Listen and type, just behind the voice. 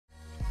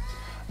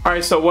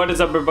Alright, so what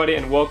is up everybody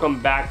and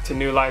welcome back to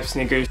New Life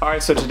Sneakers.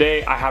 Alright, so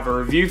today I have a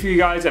review for you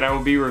guys and I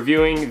will be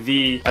reviewing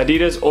the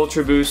Adidas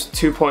Ultra Boost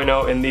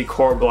 2.0 in the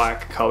core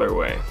black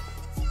colorway.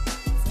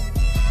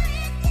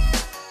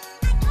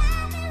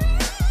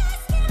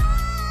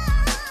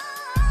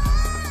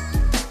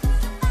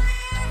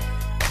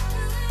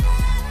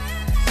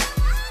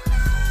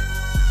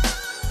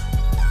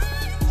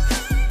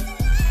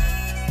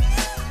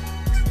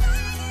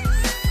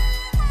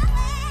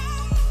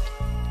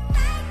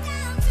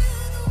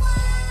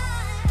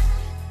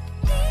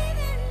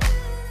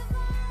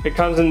 It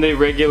comes in the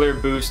regular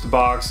Boost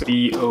box,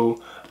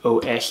 B-O-O-S-T.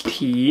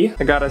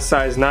 I got a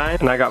size 9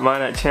 and I got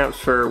mine at Champs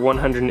for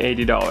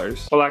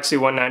 $180. Well, actually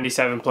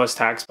 $197 plus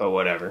tax, but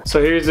whatever. So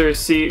here's the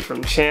receipt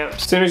from Champs.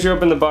 As soon as you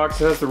open the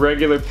box, it has the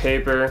regular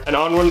paper. And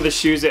on one of the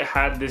shoes, it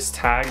had this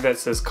tag that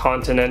says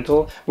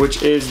Continental,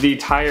 which is the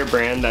tire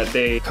brand that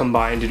they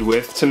combined it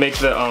with to make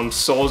the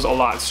soles a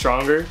lot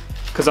stronger.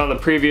 Because on the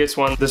previous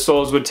one, the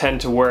soles would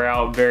tend to wear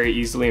out very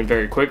easily and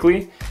very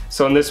quickly.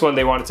 So in this one,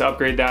 they wanted to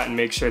upgrade that and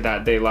make sure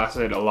that they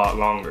lasted a lot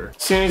longer.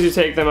 As soon as you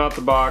take them out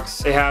the box,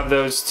 they have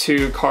those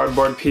two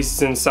cardboard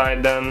pieces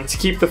inside them to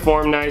keep the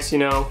form nice, you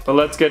know. But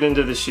let's get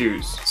into the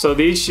shoes. So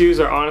these shoes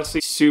are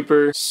honestly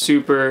super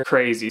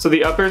crazy. So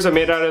the uppers are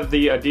made out of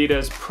the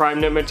Adidas Prime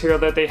Knit material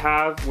that they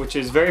have, which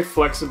is very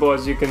flexible,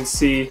 as you can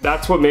see.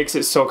 That's what makes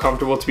it so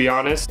comfortable, to be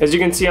honest. As you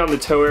can see on the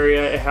toe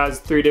area, it has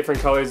 3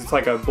 different colors. It's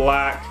like a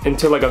black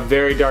into like a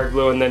very dark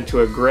blue and then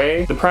to a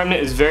gray. The Prime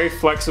Knit is very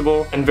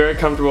flexible and very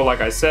comfortable,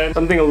 like I said.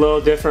 Something a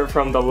little different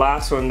from the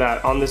last one,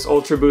 that on this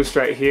Ultra Boost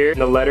right here,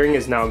 the lettering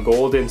is now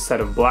gold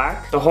instead of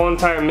black. The whole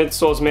entire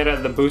midsole is made out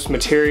of the Boost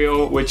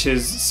material, which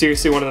is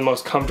seriously one of the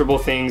most comfortable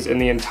things in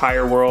the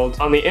entire world.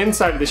 On the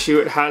inside of the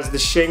shoe, it has the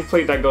shank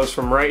plate that goes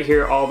from right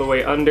here all the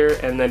way under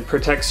and then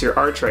protects your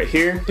arch right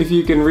here. If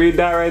you can read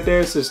that right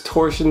there, it says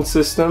torsion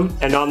system.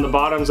 And on the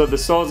bottoms of the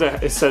soles,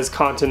 it says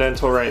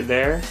Continental right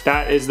there.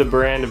 That is the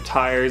brand of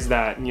tires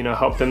that, you know,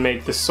 help them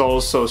make the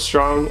soles so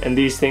strong, and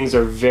these things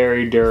are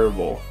very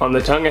durable. On the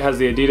tongue, it has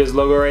the Adidas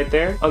logo right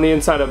there. On the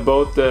inside of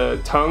both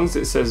the tongues,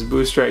 it says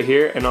Boost right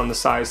here, and on the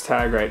size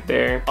tag right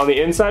there. On the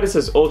inside, it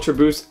says Ultra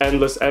Boost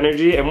Endless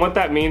Energy, and what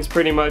that means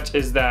pretty much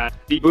is that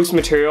the Boost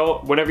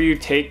material, whenever you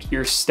take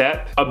your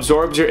step,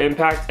 absorbs your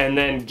impact and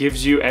then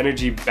gives you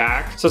energy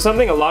back. So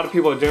something a lot of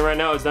people are doing right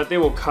now is that they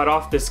will cut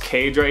off this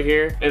cage right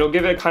here. It'll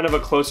give it kind of a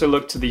closer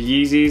look to the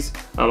Yeezys.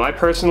 I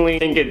personally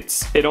think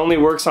it only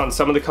works on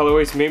some of the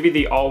colorways. Maybe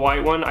the all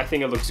white one, I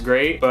think it looks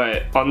great,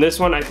 but on this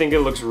one, I think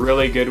it looks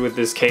really good with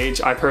this cage.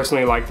 I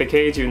personally like the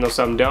cage, even though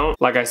some don't.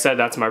 Like I said,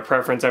 that's my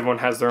preference. Everyone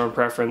has their own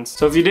preference.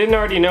 So if you didn't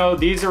already know,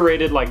 these are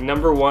rated like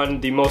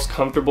 #1, the most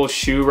comfortable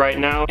shoe right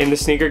now in the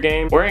sneaker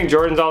game. Wearing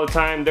Jordans all the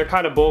time, they're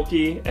kind of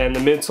bulky and the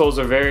midsoles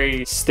are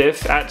very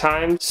stiff at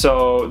times.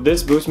 So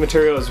this Boost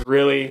material is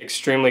really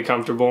extremely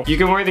comfortable. You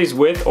can wear these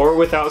with or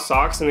without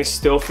socks and they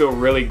still feel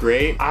really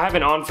great. I have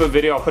an on-foot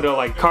video. I'll put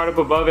a card up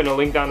above and a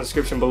link down in the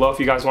description below if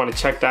you guys want to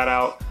check that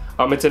out.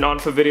 It's an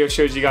on-foot video,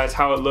 shows you guys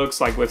how it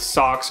looks like with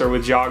socks or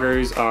with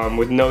joggers,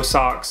 with no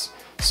socks.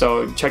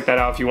 So check that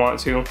out if you want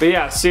to. But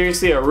yeah,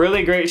 seriously, a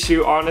really great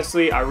shoe.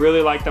 Honestly, I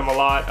really like them a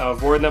lot.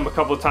 I've worn them a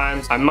couple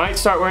times. I might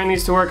start wearing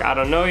these to work, I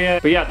don't know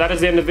yet. But yeah, that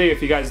is the end of the video.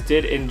 If you guys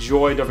did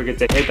enjoy, don't forget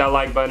to hit that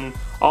like button.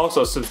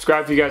 Also,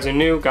 subscribe if you guys are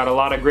new. Got a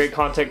lot of great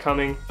content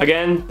coming.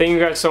 Again, thank you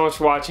guys so much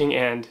for watching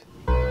and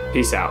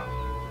peace out.